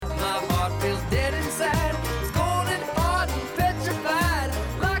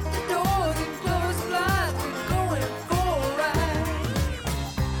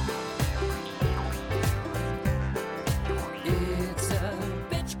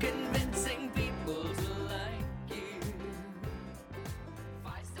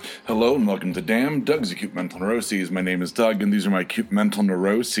Hello and welcome to Damn Doug's Acute Mental Neuroses. My name is Doug and these are my acute mental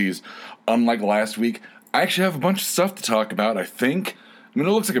neuroses. Unlike last week, I actually have a bunch of stuff to talk about, I think. I mean,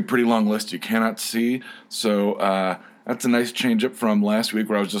 it looks like a pretty long list you cannot see, so that's a nice change up from last week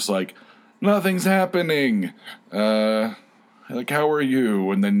where I was just like, nothing's happening. Like, how are you?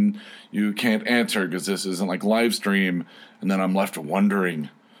 And then you can't answer because this isn't like live stream, and then I'm left wondering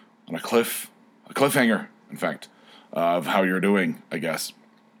on a cliffhanger, in fact, of how you're doing, I guess.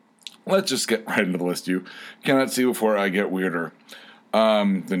 Let's just get right into the list you cannot see before I get weirder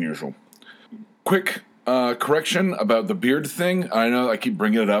than usual. Quick correction about the beard thing. I know I keep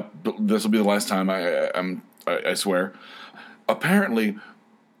bringing it up, but this will be the last time, I swear. Apparently,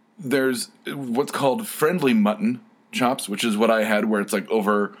 there's what's called friendly mutton chops, which is what I had, where it's like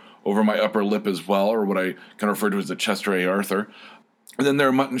over my upper lip as well, or what I kind of refer to as the Chester A. Arthur. And then there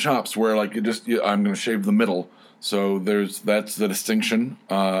are mutton chops where like I'm going to shave the middle. So that's the distinction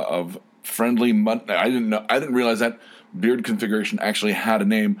of friendly mutton. I didn't realize that beard configuration actually had a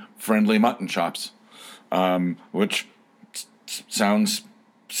name, friendly mutton chops, which sounds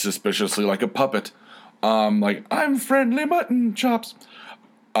suspiciously like a puppet. Like I'm friendly mutton chops.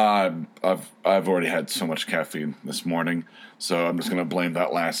 I've already had so much caffeine this morning, so I'm just gonna blame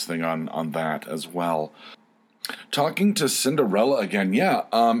that last thing on that as well. Talking to Cinderella again, yeah.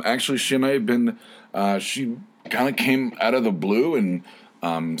 Actually, she and I have been. She kind of came out of the blue and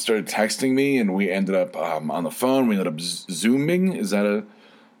started texting me, and we ended up on the phone. We ended up zooming. Is that a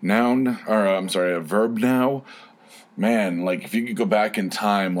noun? Or I'm sorry, a verb now? Man, like if you could go back in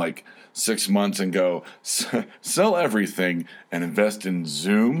time, like 6 months and go sell everything and invest in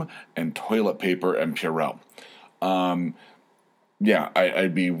Zoom and toilet paper and Purell. Yeah,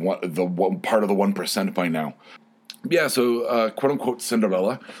 I'd be one part of the 1% by now. Yeah, so quote-unquote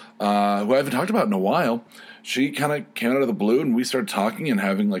Cinderella, who I haven't talked about in a while, she kind of came out of the blue, and we started talking and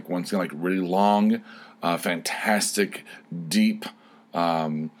having, like, once again, like, really long, fantastic, deep,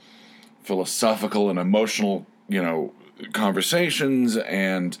 philosophical and emotional, conversations,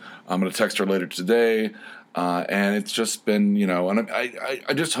 and I'm going to text her later today, and it's just been, and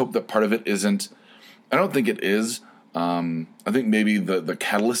I just hope that part of it isn't, I don't think it is. I think maybe the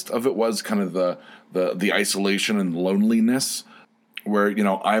catalyst of it was kind of the isolation and loneliness, where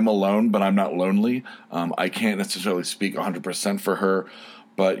I'm alone but I'm not lonely. I can't necessarily speak 100% for her,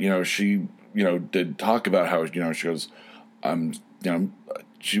 but she did talk about how she goes,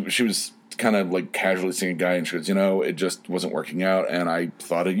 she was kind of like casually seeing a guy, and she goes, it just wasn't working out, and I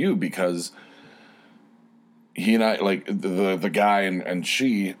thought of you because he and I, like the guy and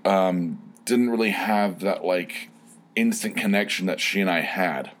she didn't really have that like instant connection that she and I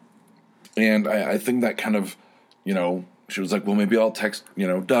had. And I think that kind of, she was like, well, maybe I'll text,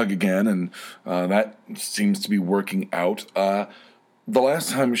 Doug again. And that seems to be working out. The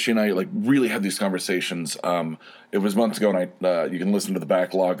last time she and I like really had these conversations, it was months ago, and you can listen to the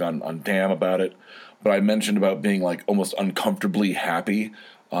backlog on Damn about it. But I mentioned about being like almost uncomfortably happy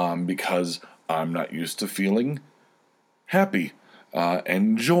because I'm not used to feeling happy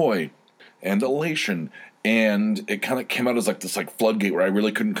and joy and elation. And it kind of came out as like this like floodgate where I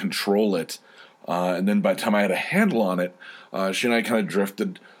really couldn't control it. And then by the time I had a handle on it, she and I kind of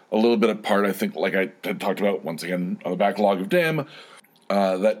drifted a little bit apart. I think, like I had talked about once again on the backlog of Damn,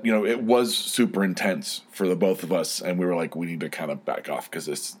 that it was super intense for the both of us, and we were like, we need to kind of back off because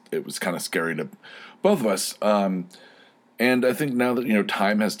it was kind of scary to both of us. And I think now that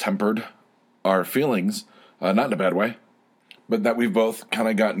time has tempered our feelings, not in a bad way, but that we've both kind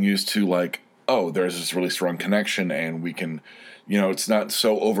of gotten used to like, oh, there's this really strong connection, and we can, it's not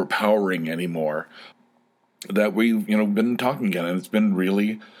so overpowering anymore, that we've, been talking again, and it's been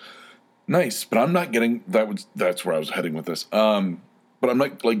really nice. But I'm not getting, that's where I was heading with this. But I'm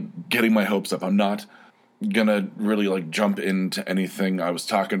not, like, getting my hopes up. I'm not gonna really, like, jump into anything. I was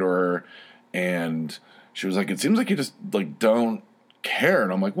talking to her, and she was like, it seems like you just, like, don't care.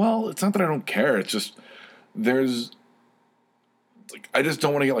 And I'm like, well, it's not that I don't care. It's just, like, I just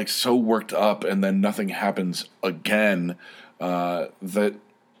don't want to get like so worked up and then nothing happens again, that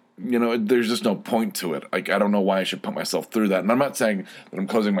there's just no point to it. Like, I don't know why I should put myself through that. And I'm not saying that I'm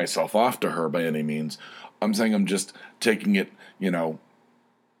closing myself off to her by any means. I'm saying I'm just taking it,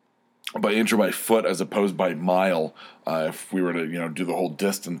 by inch or by foot as opposed by mile. If we were to do the whole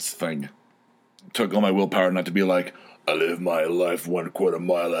distance thing, it took all my willpower not to be like, I live my life 1/4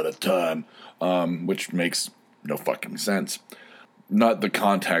 mile at a time, which makes no fucking sense. Not the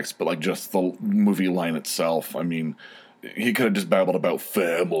context, but like just the movie line itself. I mean, he could have just babbled about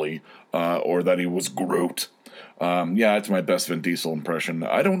family, or that he was Groot. Yeah, it's my best Vin Diesel impression.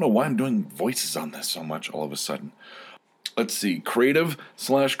 I don't know why I'm doing voices on this so much all of a sudden. let's see,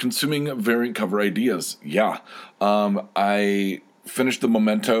 creative/consuming variant cover ideas. Yeah. I finished the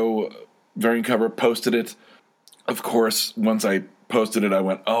Memento variant cover, posted it. Of course, once I posted it, I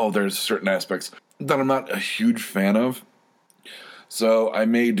went, oh, there's certain aspects that I'm not a huge fan of. So I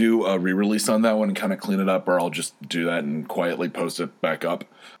may do a re-release on that one and kind of clean it up, or I'll just do that and quietly post it back up.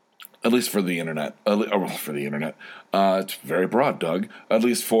 At least for the internet. For the internet. It's very broad, Doug. At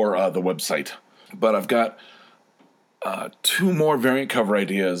least for the website. But I've got two more variant cover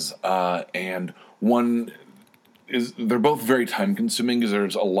ideas, and one is, they're both very time consuming because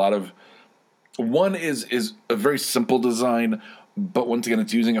there's a lot of, one is a very simple design, but once again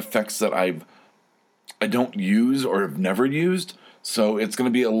it's using effects that I don't use or have never used, so it's going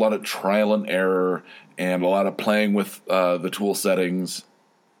to be a lot of trial and error and a lot of playing with the tool settings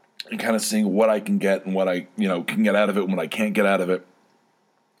and kind of seeing what I can get and what I can get out of it and what I can't get out of it.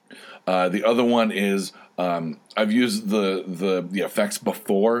 The other one is I've used the effects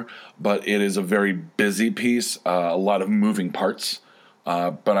before, but it is a very busy piece, a lot of moving parts.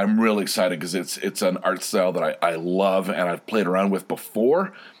 But I'm really excited because it's an art style that I love and I've played around with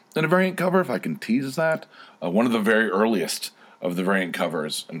before in a variant cover, if I can tease that. One of the very earliest of the variant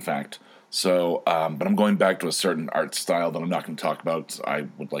covers, in fact. So, but I'm going back to a certain art style that I'm not going to talk about. I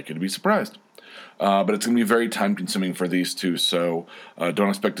would like you to be surprised. But it's going to be very time-consuming for these two, so don't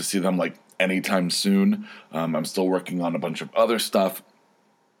expect to see them like anytime soon. I'm still working on a bunch of other stuff,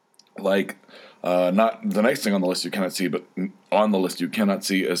 like not the next thing on the list you cannot see, but on the list you cannot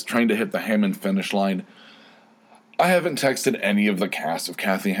see is trying to hit the Hammond finish line. I haven't texted any of the cast of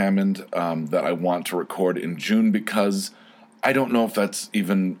Kathy Hammond that I want to record in June because I don't know if that's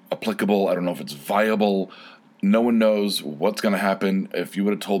even applicable. I don't know if it's viable. No one knows what's going to happen. If you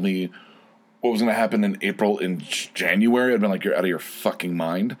would have told me what was going to happen in April, in January, I'd been like, you're out of your fucking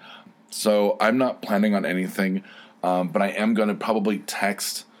mind. So I'm not planning on anything, but I am going to probably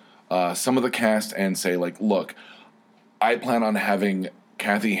text some of the cast and say, like, look, I plan on having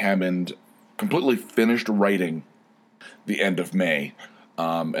Kathy Hammond completely finished writing the end of May,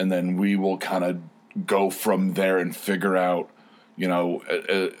 and then we will kind of go from there and figure out,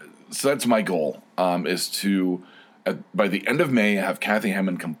 so that's my goal, is to, by the end of May, have Kathy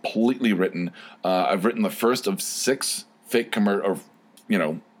Hammond completely written. I've written the first of 6 fake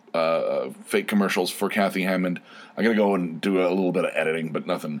fake commercials for Kathy Hammond. I'm going to go and do a little bit of editing, but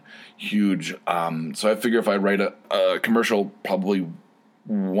nothing huge. So I figure if I write a commercial probably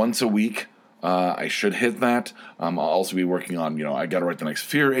once a week, I should hit that. I'll also be working on, I got to write the next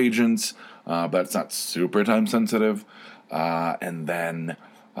Fear Agents, but it's not super time sensitive. And then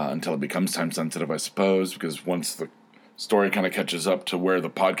until it becomes time sensitive, I suppose, because once the story kind of catches up to where the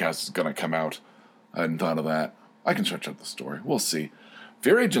podcast is going to come out, I hadn't thought of that. I can stretch out the story. We'll see.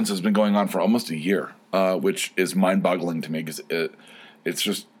 Fear Agents has been going on for almost a year, which is mind-boggling to me because it's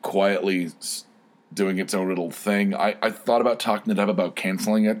just quietly doing its own little thing. I thought about talking to Dev about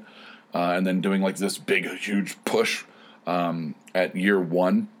canceling it and then doing like this big, huge push at year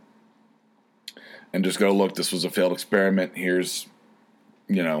 1 and just go, look, this was a failed experiment. Here's,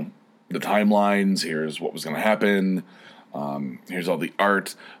 the timelines. Here's what was going to happen. Here's all the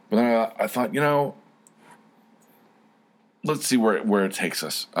art. But then I thought, let's see where it takes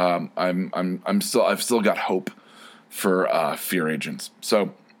us. I've still got hope for Fear Agents.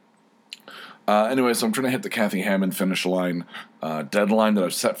 So anyway, so I'm trying to hit the Kathy Hammond finish line deadline that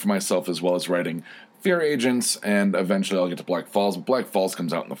I've set for myself, as well as writing Fear Agents, and eventually I'll get to Black Falls. But Black Falls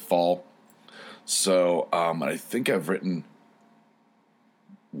comes out in the fall. So I think I've written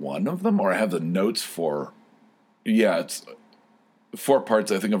one of them, or I have the notes for. Yeah, it's 4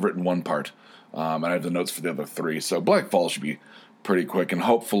 parts. I think I've written 1 part. And I have the notes for the other 3. So Black Falls should be pretty quick. And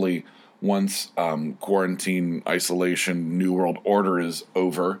hopefully once quarantine, isolation, New World Order is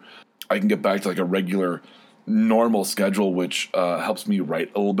over, I can get back to like a regular, normal schedule, which helps me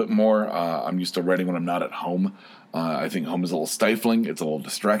write a little bit more. I'm used to writing when I'm not at home. I think home is a little stifling. It's a little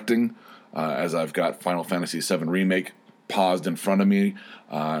distracting, as I've got Final Fantasy VII Remake paused in front of me,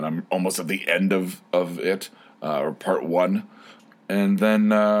 and I'm almost at the end of it, or part 1. And then,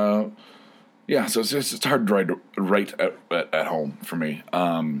 so it's hard to write at home for me.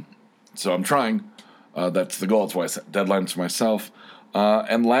 So I'm trying. That's the goal. That's why I set deadlines for myself.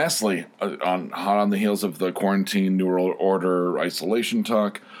 And lastly, hot on the heels of the quarantine, New World Order, isolation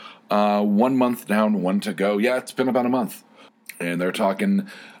talk, 1 month down, 1 to go. Yeah, it's been about a month. And they're talking,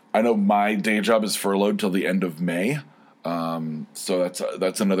 I know my day job is furloughed till the end of May. So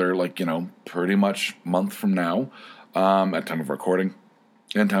that's another, pretty much month from now, at time of recording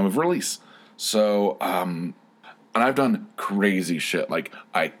and time of release. So, and I've done crazy shit. Like,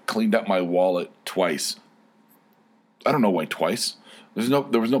 I cleaned up my wallet twice. I don't know why twice.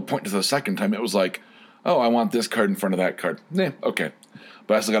 There was no point to the second time. It was like, oh, I want this card in front of that card. Okay.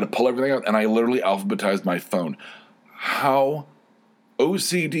 But I still got to pull everything out, and I literally alphabetized my phone. How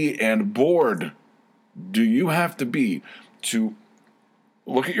OCD and bored do you have to be to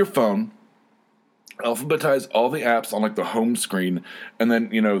look at your phone, alphabetize all the apps on like the home screen, and then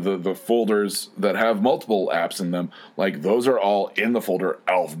the folders that have multiple apps in them, like those are all in the folder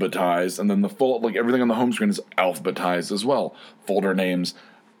alphabetized, and then like everything on the home screen is alphabetized as well, folder names,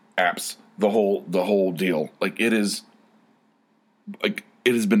 apps, the whole deal. Like it has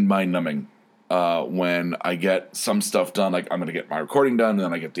been mind numbing when I get some stuff done. Like I'm gonna get my recording done, and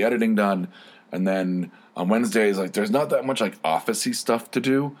then I get the editing done, and then on Wednesdays, like there's not that much like office-y stuff to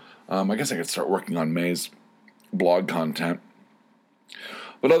do. I guess I could start working on May's blog content.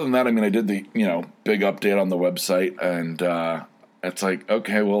 But other than that, I mean, I did the, big update on the website, and it's like,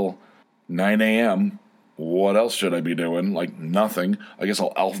 okay, well, 9 a.m., what else should I be doing? Like, nothing. I guess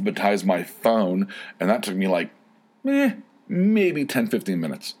I'll alphabetize my phone, and that took me like, maybe 10, 15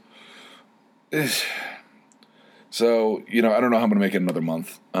 minutes. So, I don't know how I'm going to make it another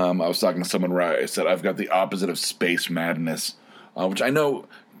month. I was talking to someone where I said I've got the opposite of space madness, which I know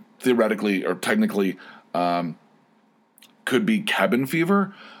theoretically or technically could be cabin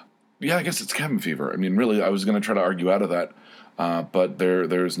fever. Yeah, I guess it's cabin fever. I mean, really, I was going to try to argue out of that, but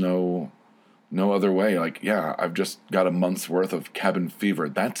there's no other way. Like, yeah, I've just got a month's worth of cabin fever.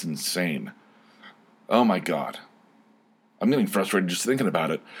 That's insane. Oh, my God. I'm getting frustrated just thinking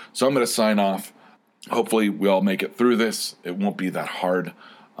about it. So I'm going to sign off. Hopefully we all make it through this. It won't be that hard.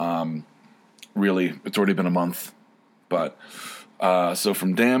 Really, it's already been a month. But, so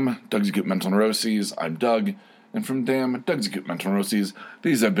from Damn, Doug's Acute Mental Neuroses, I'm Doug. And from Damn, Doug's Acute Mental Neuroses,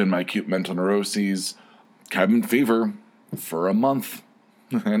 these have been my Acute Mental Neuroses Cabin Fever for a month.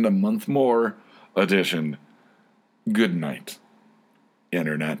 And a month more edition. Good night,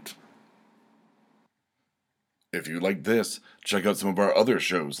 Internet. If you like this, check out some of our other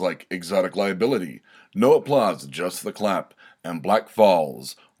shows like Exotic Liability, No Applause, Just the Clap, and Black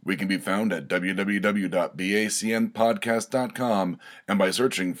Falls. We can be found at www.bacnpodcast.com and by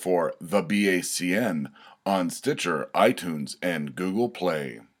searching for The BACN on Stitcher, iTunes, and Google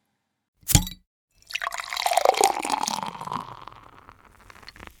Play.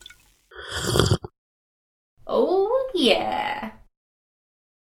 Oh, yeah.